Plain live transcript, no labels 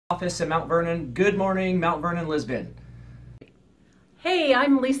Office at Mount Vernon. Good morning, Mount Vernon, Lisbon. Hey,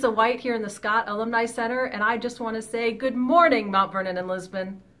 I'm Lisa White here in the Scott Alumni Center, and I just want to say good morning, Mount Vernon and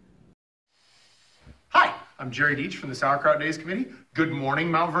Lisbon. Hi, I'm Jerry Deach from the Sauerkraut Days Committee. Good morning,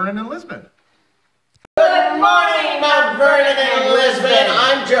 Mount Vernon and Lisbon. Good morning, Mount Vernon and Lisbon.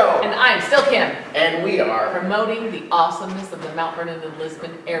 I'm Joe. And I'm still Kim. And we are promoting the awesomeness of the Mount Vernon and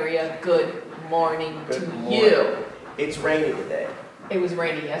Lisbon area. Good morning to morning. you. It's rainy today. It was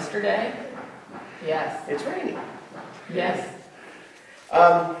rainy yesterday. Yes. It's rainy. Yes.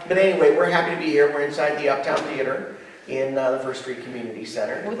 But anyway, we're happy to be here. We're inside the Uptown Theater in the First Street Community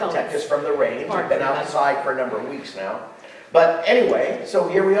Center to protect us from the rain. We've been outside for a number of weeks now. But anyway, so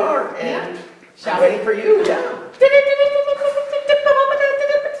here we are, and I'm waiting for you. Yeah.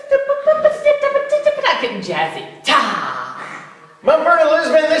 Getting jazzy. Ta! Mount Vernon,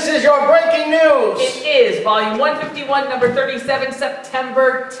 Lisbon, this is your breaking news. It is volume 151, number 37,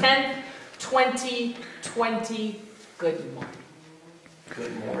 September 10th, 2020. Good morning.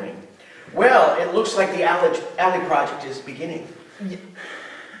 Good morning. Well, it looks like the alley project is beginning. Yeah.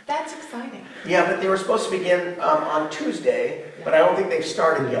 That's exciting. Yeah, but they were supposed to begin on Tuesday, but I don't think they've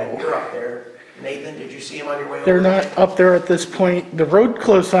started yet. You're up there. Nathan, did you see them on your way over? They're not up there at this point. The road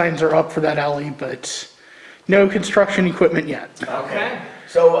closed signs are up for that alley, but no construction equipment yet. Okay.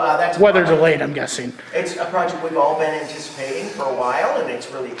 So that's weather delayed, I'm guessing. It's a project we've all been anticipating for a while, and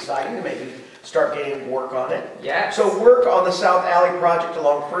it's really exciting to maybe start getting work on it. Yes. So work on the South Alley project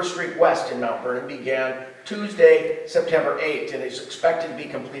along First Street West in Mount Vernon began Tuesday, September 8th, and is expected to be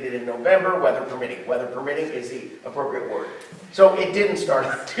completed in November, weather permitting. Weather permitting is the appropriate word. So it didn't start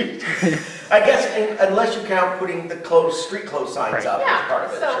on Tuesday. I guess unless you count putting the street closed signs up as part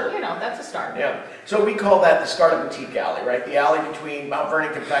of it. So, sure. you know, that's a start. Yeah. So we call that the Scarlet Boutique Alley, right? The alley between Mount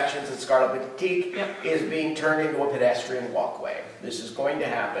Vernon Confections and Scarlet Boutique is being turned into a pedestrian walkway. This is going to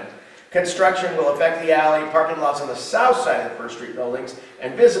happen. Construction will affect the alley, parking lots on the south side of the First Street buildings,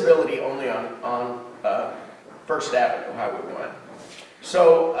 and visibility only on First Avenue, Highway 1.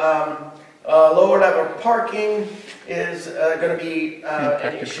 So lower level parking is going to be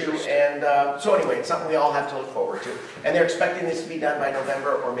an issue, and so anyway, it's something we all have to look forward to. And they're expecting this to be done by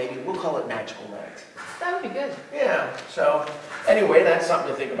November, or maybe we'll call it Magical Night. That would be good. Yeah, so anyway, that's something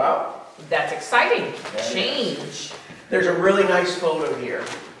to think about. That's exciting. Change. There's a really nice photo here.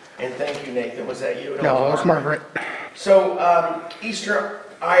 And thank you, Nathan. Was that you? No, it was Margaret. So, Eastern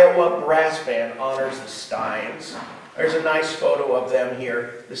Iowa Brass Band honors the Steins. There's a nice photo of them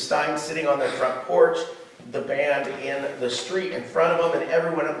here. The Steins sitting on their front porch, the band in the street in front of them, and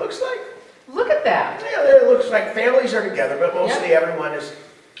everyone, it looks like. Look at that. Yeah, it looks like families are together, but mostly everyone is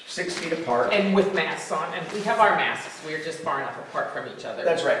 6 feet apart. And with masks on, and we have our masks. We're just far enough apart from each other.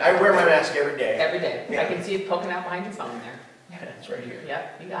 That's right. I wear my mask every day. Every day. Yeah. I can see it poking out behind your phone there. Yeah, it's right here.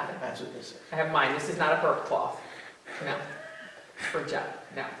 Yep, you got it. That's what this is. I have mine. This is not a burp cloth. No. For Joe.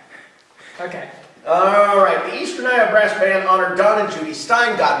 No. Okay. All right. The Eastern Iowa Brass Band honored Don and Judy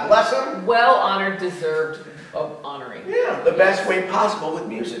Stein. God bless them. Well honored, deserved of honoring. Yeah, the best way possible with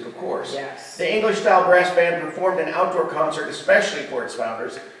music, of course. Yes. The English-style brass band performed an outdoor concert especially for its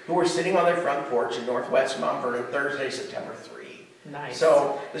founders, who were sitting on their front porch in northwest Mount Vernon Thursday, September 3. Nice.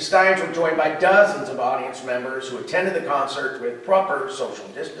 So the Steins were joined by dozens of audience members who attended the concert with proper social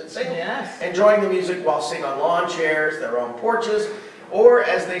distancing, enjoying the music while sitting on lawn chairs, their own porches, or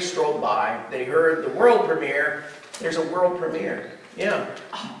as they strolled by. They heard the world premiere. There's a world premiere. Yeah.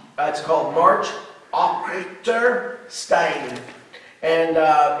 It's called March Operator Stein. And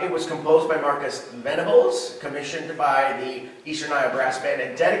it was composed by Marcus Venables, commissioned by the Eastern Iowa Brass Band,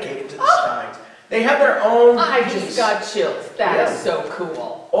 and dedicated to the Steins. They have their own I piece. just got chills. That is so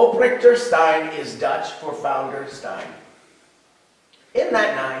cool. Oprichter Stein is Dutch for founder Stein. Isn't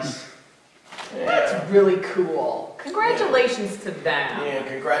that nice? That's really cool. Congratulations to them. Yeah,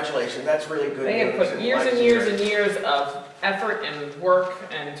 congratulations. That's really good. They have put years and years and years of effort and work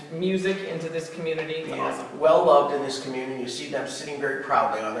and music into this community. It's awesome. Well loved in this community. You see them sitting very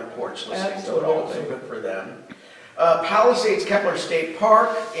proudly on their porch listening to it all. So good for them. Palisades-Kepler State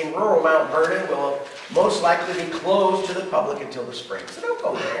Park in rural Mount Vernon will most likely be closed to the public until the spring. So don't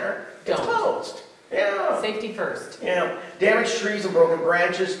go there. It's closed. Yeah. Safety first. Yeah. Damaged trees and broken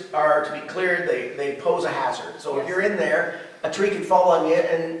branches are to be cleared. They pose a hazard. So if you're in there, a tree could fall on you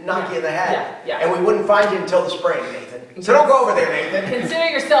and knock you in the head. And we wouldn't find you until the spring, Nathan. So don't go over there, Nathan. Consider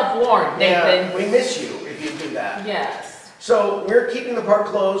yourself warned, Nathan. Yeah, we miss you if you do that. Yes. So we're keeping the park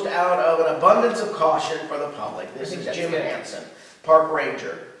closed out of an abundance of caution for the public. This is Jim Hansen, Park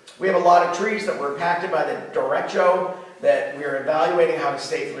Ranger. We have a lot of trees that were impacted by the derecho that we're evaluating how to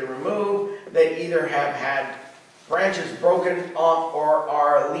safely remove. They either have had branches broken off or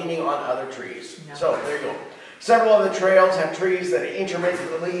are leaning on other trees. Yeah. So there you go. Several of the trails have trees that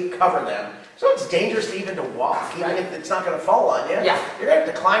intermittently cover them. So it's dangerous even to walk, even if it's not going to fall on you. Yeah. You're going to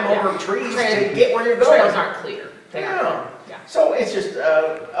have to climb over trees to get where you're going. Trails aren't clear. They aren't clear. Yeah. So it's just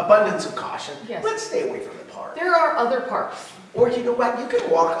abundance of caution. Yes. Let's stay away from the park. There are other parks. Or you know what? You can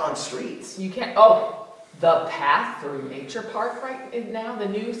walk on streets. You can't. Oh, the path through Nature Park right now, the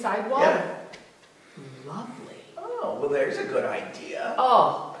new sidewalk. Yeah. Lovely. Oh, well, there's a good idea.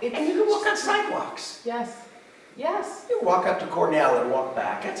 Oh, it's And you can walk on sidewalks. Yes. Yes. You can walk up to Cornell and walk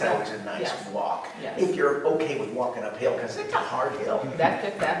back. That's always a nice Yes. walk. Yes. If you're okay with walking uphill, because it's a hard hill. That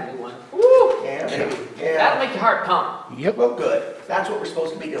Fifth Avenue one. Woo! Yeah, maybe. Yeah. That'll make your heart pump. Yep. Well, good. That's what we're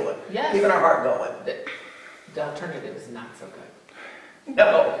supposed to be doing. Yes. Keeping our heart going. The alternative is not so good.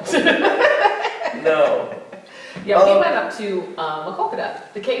 No. No. Yeah, we went up to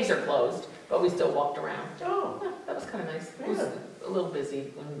Maquoketa. The caves are closed, but we still walked around. Oh. Yeah, that was kind of nice. It was Yeah. a little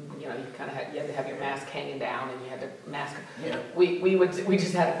busy when, you know, you had to have your mask hanging down and you had to mask. Yeah. We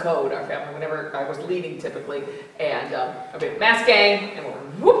just had a code, our family, whenever I was leading typically, and okay, mask gang, and we're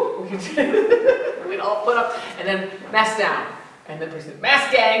whoop, we'd all put up, and then mask down, and then we said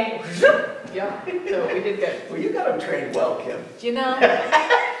mask gang, yeah, so we did good. Well, you got them trained well, Kim. You know,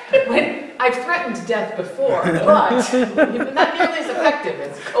 when I've threatened death before, but not nearly as effective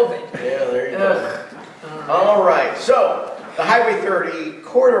as COVID. Yeah, there you go. All right, so the Highway 30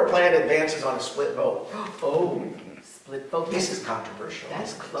 corridor plan advances on a split vote. Oh, split vote. This is controversial.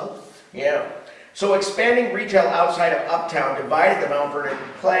 That's close. Yeah. So expanding retail outside of Uptown divided the Mount Vernon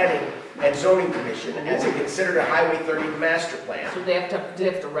Planning and Zoning Commission as it considered a Highway 30 master plan. So do they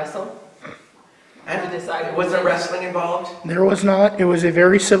have to wrestle? To decide Was there who wins? wrestling involved? There was not. It was a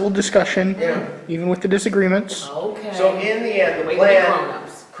very civil discussion, Yeah. even with the disagreements. Okay. So in the end, the Way to be plan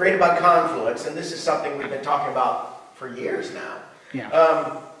grown-ups. created by Confluence, and this is something we've been talking about for years now,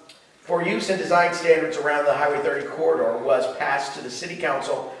 Yeah. for use and design standards around the Highway 30 corridor was passed to the City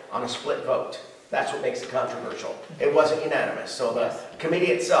Council on a split vote. That's what makes it controversial. It wasn't unanimous, so the committee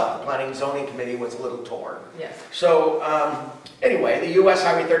itself, the Planning and Zoning Committee, was a little torn. Yes. So anyway, the US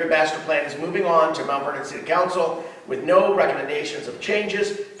Highway 30 Master Plan is moving on to Mount Vernon City Council with no recommendations of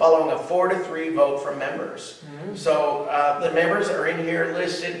changes following a 4-3 vote from members. So the members are in here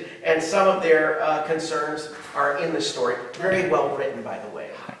listed, and some of their concerns are in the story. Very well written, by the way.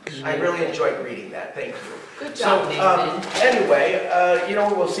 I really enjoyed reading that. Thank you. Good job, Nathan. Anyway, you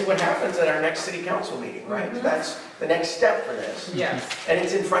know, we'll see what happens at our next city council meeting, right? That's the next step for this. Yes. And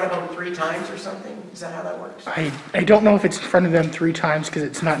it's in front of them 3 times or something? Is that how that works? I don't know if it's in front of them 3 times because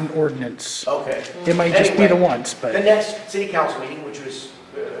it's not an ordinance. Okay. It might just be the once, The but next city council meeting, which was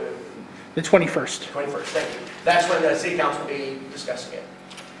the 21st. 21st, thank you. That's when the city council will be discussing it.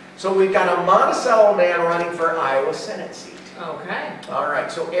 So we've got a Monticello man running for Iowa Senate seat. Okay. All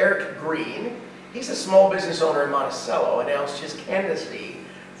right, so Eric Green, he's a small business owner in Monticello, announced his candidacy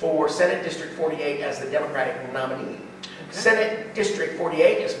for Senate District 48 as the Democratic nominee. Senate District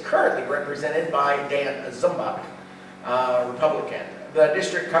 48 is currently represented by Dan Zumbach, Republican. The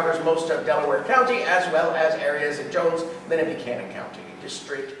district covers most of Delaware County as well as areas of Jones, Lynn, and Buchanan County.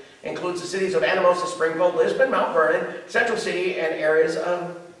 District includes the cities of Anamosa, Springfield, Lisbon, Mount Vernon, Central City, and areas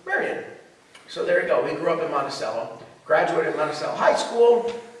of Marion. So there you go. He grew up in Monticello, graduated Monticello High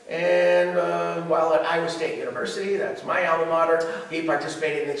School, and while at Iowa State University, that's my alma mater, he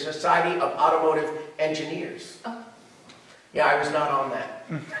participated in the Society of Automotive Engineers. Oh. Yeah, I was not on that.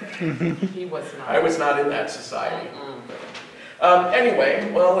 He was not. I was not in that society. Anyway,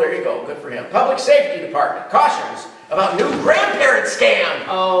 well, there you go. Good for him. Public Safety Department cautions about new grandparent scam.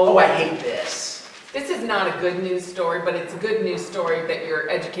 Oh. Oh, I hate this. This is not a good news story, but it's a good news story that you're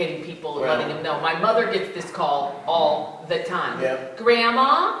educating people and Well. letting them know. My mother gets this call all the time. Yeah.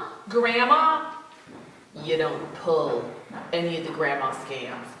 Grandma, you don't pull any of the grandma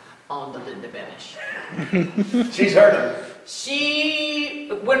scams on the Linda Benish. She's heard him.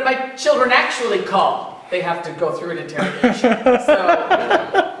 When my children actually call, they have to go through an interrogation.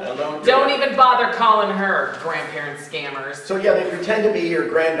 So don't even bother calling her grandparent scammers. So yeah, they pretend to be your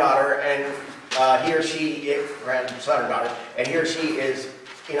granddaughter, and he or she, grandson or daughter, and he or she is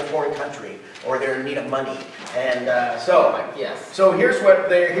in a foreign country, or they're in need of money. And Yes. so here's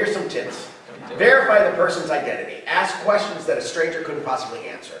some tips. Verify the person's identity. Ask questions that a stranger couldn't possibly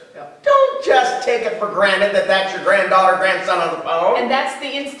answer. Yep. Don't just take it for granted that that's your granddaughter, grandson on the phone. And that's the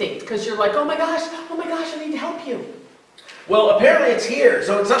instinct, because you're like, oh my gosh, I need to help you. Well, apparently it's here,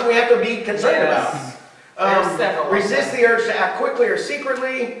 so it's something we have to be concerned Yes. about. There's several of Resist them. the urge to act quickly or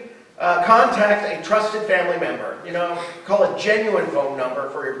secretly. Contact a trusted family member. You know, call a genuine phone number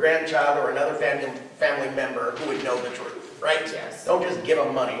for your grandchild or another family member who would know the truth, right? Yes. Don't just give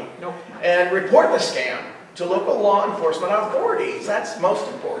them money. Nope. And report the scam to local law enforcement authorities. That's most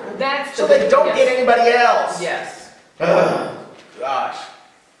important. That's so they don't get anybody else. Yes. Gosh.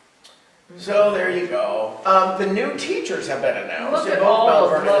 So there you go. The new teachers have been announced. Look at in both all Mount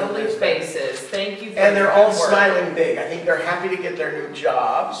those Vernon and lovely Lisbon. faces. Thank you for And they're your all good work. smiling big. I think they're happy to get their new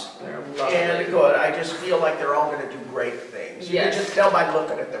jobs. They're lovely. And good. I just feel like they're all going to do great things. You Yes. can just tell by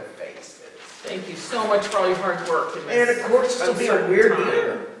looking at their faces. Thank you so much for all your hard work. in And this of course, this will be a uncertain weird time.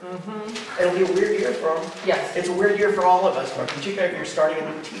 year. It'll be a weird year for them. Yes. It's a weird year for all of us, but particularly if you're starting a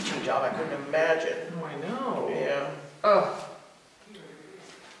new teaching job. I couldn't imagine. Oh, I know. Yeah. Oh,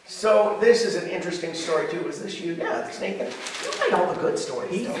 So this is an interesting story too. Was this you? Yeah, it's Nathan. You find all the good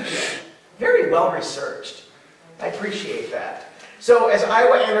stories, don't you? Very well researched. I appreciate that. So as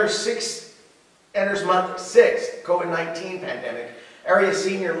Iowa enters month 6, COVID-19 pandemic, area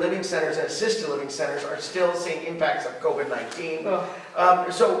senior living centers and assisted living centers are still seeing impacts of COVID-19.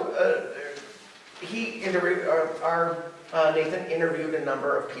 Nathan interviewed a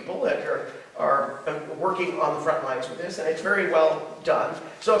number of people that are working on the front lines with this, and it's very well done.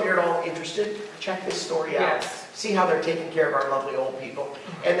 So if you're at all interested, check this story out. Yes. See how they're taking care of our lovely old people.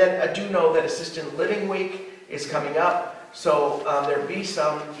 And then I do know that Assisted Living Week is coming up, so there'll be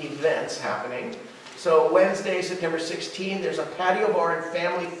some events happening. So Wednesday, September 16th, there's a patio bar and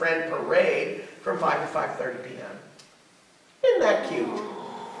family friend parade from 5 to 5:30 p.m. Isn't that cute?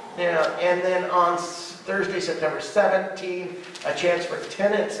 Yeah, and then on Thursday, September 17th, a chance for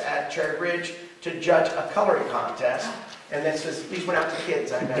tenants at Cherry Ridge to judge a coloring contest. And these went out to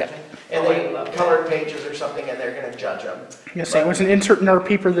kids, I imagine. And they colored pages or something, and they're going to judge them. Yes, it was an insert in our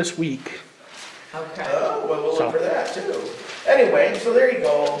paper this week. okay. Oh, well, we'll look for that too. Anyway, so there you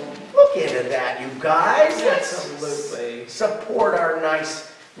go. Look into that, you guys. Let's Absolutely. support our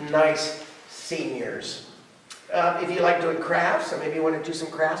nice seniors. If you like doing crafts, or maybe you want to do some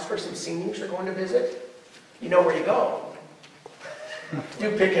crafts for some seniors you're going to visit, you know where you go. You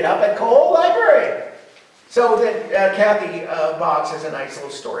pick it up at Cole Library. So then Kathy Boggs has a nice little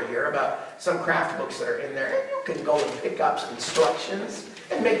story here about some craft books that are in there. And you can go and pick up some instructions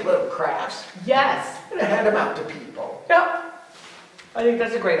and make little crafts Yes. and hand them out to people. Yeah. I think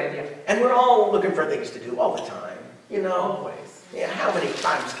that's a great idea. And we're all looking for things to do all the time, you know? Always. Yeah, how many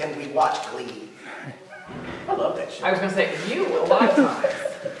times can we watch Glee? I love that show. I was going to say, you a lot of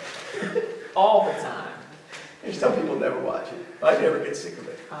times. All the time. There's some people never watch it. I never get sick of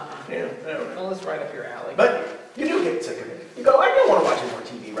it. Yeah, I don't know. Well, it's right up your alley. But you do get sick of it. You go, I don't want to watch any more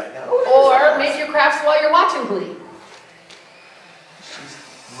TV right now. Or make your crafts while you're watching Glee.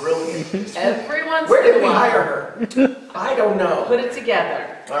 Brilliant. Every once Where in a did we while. hire her? I don't know. Put it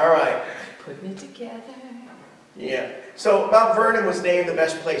together. All right. Putting it together. Yeah. So Mount Vernon was named the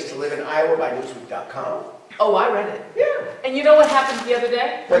best place to live in Iowa by Newsweek.com. Oh, I read it. Yeah. And you know what happened the other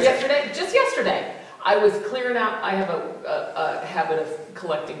day? Or What's that? yesterday? Just yesterday. I was clearing out, I have a habit of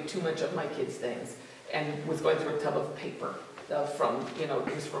collecting too much of my kids' things, and was going through a tub of paper from, it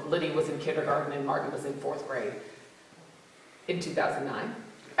was from, Liddy was in kindergarten and Martin was in 4th grade. In 2009,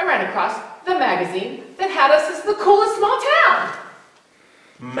 I ran across the magazine that had us as the coolest small town.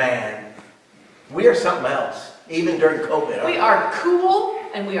 Man, we are something else, even during COVID. We are cool,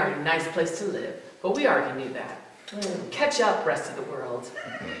 and we are a nice place to live, but we already knew that. Catch up, rest of the world.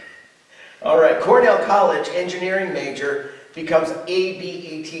 All right, Cornell College engineering major becomes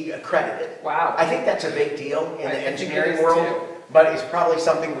ABET accredited. Wow. I think that's a big deal in I the think engineering it is world, too. but it's probably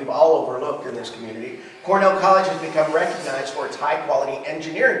something we've all overlooked in this community. Cornell College has become recognized for its high-quality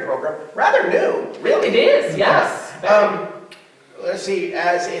engineering program. Rather new, really. It is, yes. Let's see,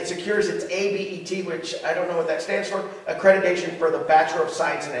 as it secures its ABET, which I don't know what that stands for, accreditation for the Bachelor of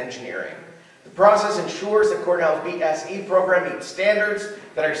Science in Engineering. The process ensures that Cornell's BSE program meets standards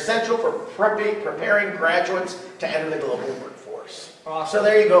that are essential for preparing graduates to enter the global workforce. Awesome. So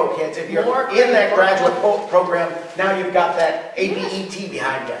there you go, kids. If you're More in that graduate critical- program, now you've got that ABET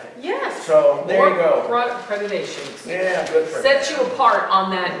behind you. Yes. So there you go. More accreditations. Yeah, good for Set you apart on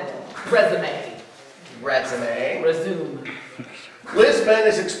that resume. Resume. Resume. Lisbon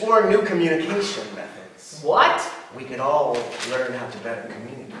is exploring new communication methods. What? We could all learn how to better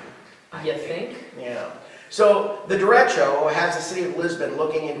communicate. You think? Yeah. So the derecho has the city of Lisbon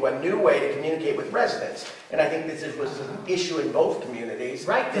looking into a new way to communicate with residents. And I think this was an issue in both communities.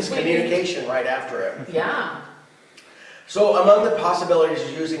 Right, This 'cause we communication right after it. Yeah. So among the possibilities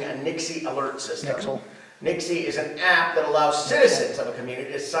is using a Nixie alert system. Nixle. Nixie is an app that allows citizens of a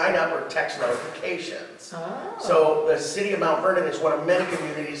community to sign up or text notifications. Oh. So the city of Mount Vernon is one of many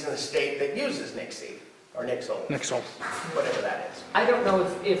communities in the state that uses Nixie. or Nixle, Nixle. whatever that is. I don't know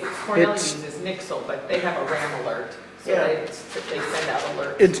if Cornell It's- uses Nixle, but they have a RAM alert. So Yeah. they send out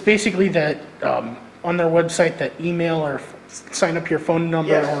alerts. It's basically that, on their website, that email or sign up your phone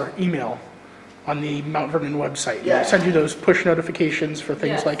number Yes. or email on the Mount Vernon website. Yes. They send you those push notifications for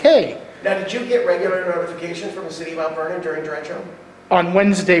things Yes. like, hey, Now, did you get regular notifications from the city of Mount Vernon during derecho? on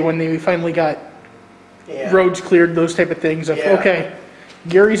Wednesday when they finally got Yeah. roads cleared, those type of things of, Yeah. okay,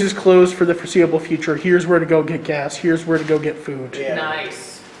 Gary's is closed for the foreseeable future. Here's where to go get gas. Here's where to go get food. Yeah.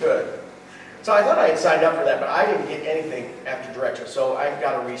 Nice. Good. So I thought I had signed up for that, but I didn't get anything after derecho, so I've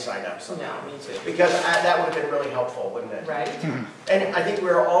got to re-sign up. So No, me too. because that would have been really helpful, wouldn't it? Right? And I think we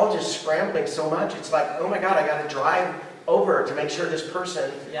were all just scrambling so much. It's like, oh my God, I got to drive over to make sure this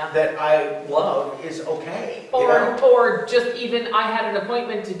person Yeah. that I love is okay. You know? Or just even, I had an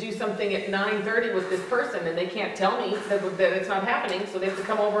appointment to do something at 9:30 with this person and they can't tell me that it's not happening, so they have to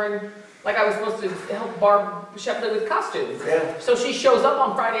come over and, like I was supposed to help Barb Shepley with costumes. Yeah. So she shows up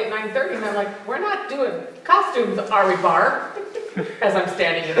on Friday at 9:30 and I'm like, we're not doing costumes, are we, Barb? As I'm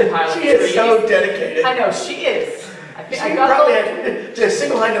standing in a pile of She trees. is so dedicated. I know, she is. She I got probably a had to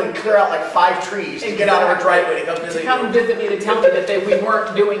single-handedly clear out like 5 trees to get out of her driveway to come visit to come you. visit me to tell me that we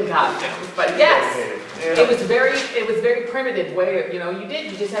weren't doing costumes. But yes, Yeah. it was very primitive way of,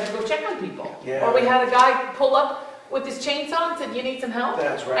 you just had to go check on people. Yeah. Or we had a guy pull up with his chainsaw and said, you need some help?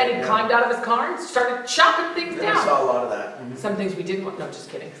 That's right, And he yeah. climbed out of his car and started chopping things I down. saw a lot of that. Some things we didn't want, no, just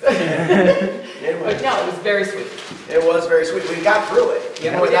kidding. It was, But no, it was very sweet. it was very sweet. We got through it,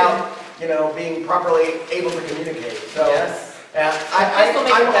 Yeah, we without, being properly able to communicate. So, Yes. I'm This will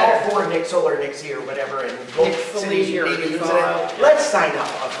make it all better. for Nixle or Nixie or whatever, and both Nixle cities or need to use Nixle. it. Let's sign up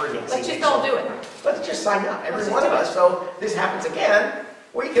for Nixie. Let's just Nixle. all do it. Let's just sign up, every Let's one just of do us, so this happens again,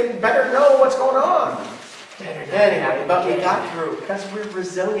 we can better know what's going on. Anyway, but we got through, because we're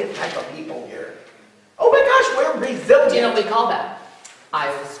resilient type of people here. Oh my gosh, we're resilient. Do you know what we call that?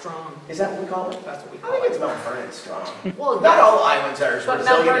 Iowa Strong. Is that what we call it? That's what we I call think it. it's Mount Vernon strong. Well, Not yes. all Iowans are as But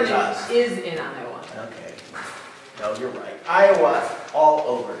Mount resilient as Vernon us. is in Iowa. Okay. No, you're right. Iowa, all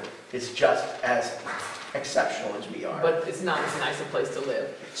over, is just as exceptional as we are. But it's not as nice a place to live.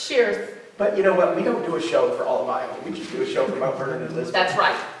 Cheers. But you know what? We don't do a show for all of Iowa. We just do a show for Mount Vernon and Lisbon. That's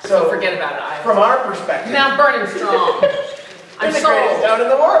right. So, So forget about it. Iowa. From our perspective, Mount Vernon strong. I'm we're the greatest sold. town in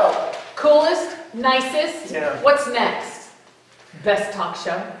the world. Coolest, nicest. Yeah. What's next? Best talk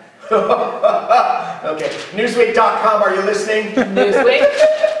show. Okay, Newsweek.com, are you listening? Newsweek.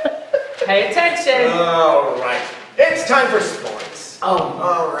 Pay attention. All right. It's time for sports. Oh.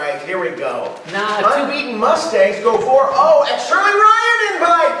 All right, here we go. Nah, Unbeaten Mustangs go 4-0 at Shirley Ryan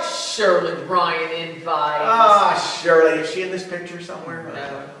invites. Shirley Ryan invite. Ah, Shirley, is she in this picture somewhere?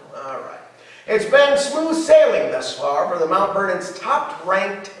 No. All right. It's been smooth sailing thus far for the Mount Vernon's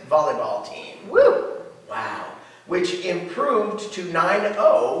top-ranked volleyball team. Woo. Wow. Which improved to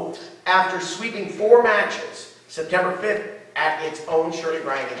 9-0 after sweeping 4 matches September 5th at its own Shirley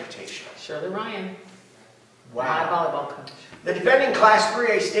Ryan Invitational. Shirley Ryan. Wow. My volleyball coach. The defending Class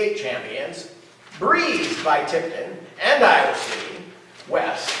 3A state champions breezed by Tipton and Iowa City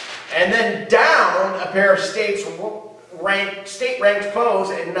West, and then down a pair of state-ranked foes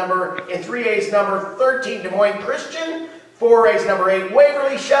in 3A's number 13 Des Moines Christian, 4A's number 8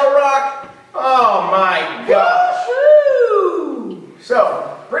 Waverly Shell Rock. Oh my gosh! Woo.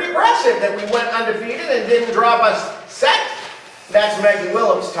 So pretty impressive that we went undefeated and didn't drop a set. That's Maggie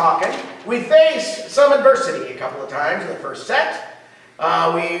Willems talking. We faced some adversity a couple of times in the first set.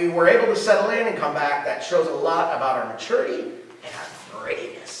 We were able to settle in and come back. That shows a lot about our maturity and our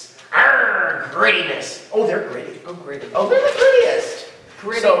grittiness. Our grittiness. Oh, they're gritty. Oh, gritty. Oh, they're the grittiest.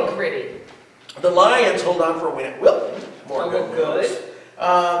 Gritty, So, gritty. the Lions hold on for a win at Wilton. More Oh, good good. news.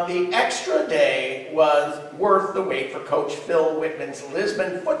 The extra day was worth the wait for Coach Phil Whitman's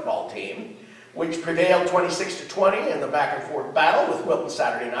Lisbon football team, which prevailed 26-20 in the back-and-forth battle with Wilton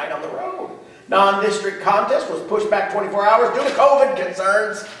Saturday night on the road. Non-district contest was pushed back 24 hours due to COVID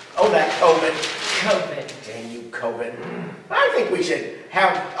concerns. Oh, that COVID. COVID. Dang you, COVID. I think we should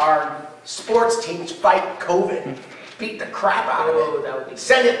have our sports teams fight COVID. Beat the crap out of Oh, it. that would be.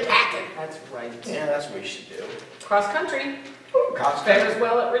 Send it packing. That's right. Yeah, that's what we should do. Cross country. Ooh, cost Fares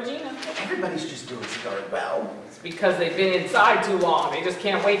well at Regina. Everybody's just doing so darn well. It's because they've been inside too long. They just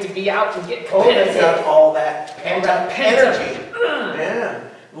can't wait to be out and get Oh, they got competitive. all that pent-up pent-up. energy. Yeah.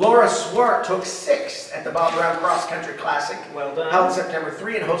 Laura Swart took 6th at the Bob Brown Cross Country Classic. Well done. Held September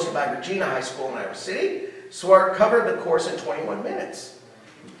 3 and hosted by Regina High School in Iowa City. Swart covered the course in 21 minutes.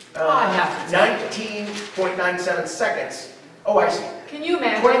 I have to tell you. 19.97 seconds. Oh, I see. Can you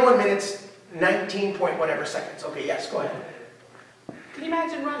imagine? 21 minutes, 19 point whatever seconds. Okay, yes, go ahead. Can you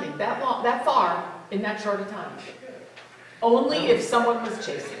imagine running that long, that far, in that short a time. Only if someone was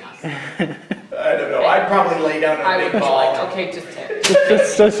chasing us. I don't know. I'd probably lay down I a would big be ball. like, okay, just take.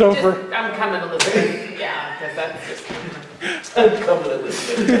 Just over. I'm coming, Elizabeth. Yeah, because that's just. I'm coming to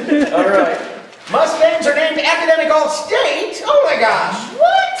listen. All right. Mustangs are named Academic All-State. Oh my gosh.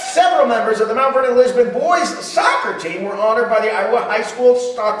 What? Several members of the Mount Vernon and Lisbon boys soccer team were honored by the Iowa High School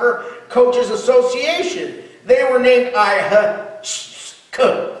Soccer Coaches Association. They were named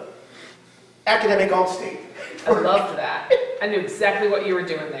Academic All-State. I loved that. I knew exactly what you were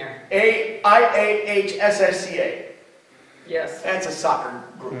doing there. IAHSSCA. Yes. That's a soccer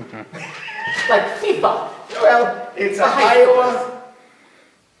group. Like FIFA. Well, it's a Iowa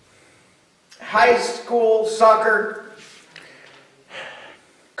High School Soccer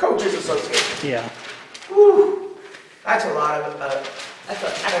Coaches Association. Yeah. Whew. That's a lot of, That's an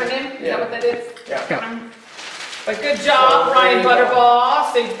acronym? Is Yeah. that what that is? yeah. But good job, So, Ryan there you go.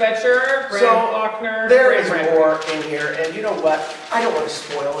 Butterbaugh, Sage Betcher, Brad So, Faulkner. there is Brad more in here, and you know what? I don't want to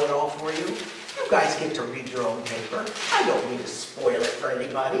spoil it all for you. You guys get to read your own paper. I don't need to spoil it for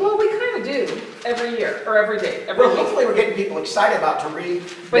anybody. Well, we kind of do every year, or every day, every Well, week. hopefully we're getting people excited about to read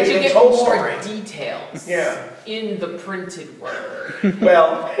But you Nathan's get whole more story. details Yeah. in the printed word.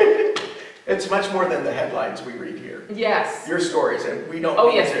 Well, it's much more than the headlines we read here. Yes. Your stories, and we don't Oh,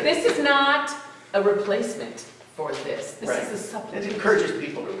 need yes. to- This is not a replacement for this. This Right. is a It supplement. encourages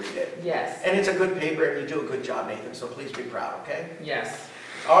people to read it. Yes. And it's a good paper, and you do a good job, Nathan, so please be proud, okay? Yes.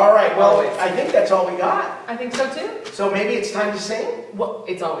 All right, well, Always. I think that's all we got. I think so too. So maybe it's time to sing? Well,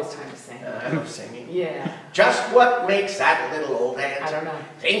 it's always time to sing. I love singing. Yeah. Just what makes that little old ant I don't know.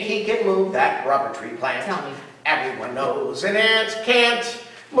 think he can move that rubber tree plant? Tell me. Everyone knows an ant can't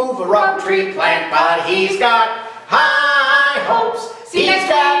move a rubber tree plant, but he's got high hopes. See you He's next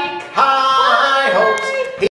got week. high hopes.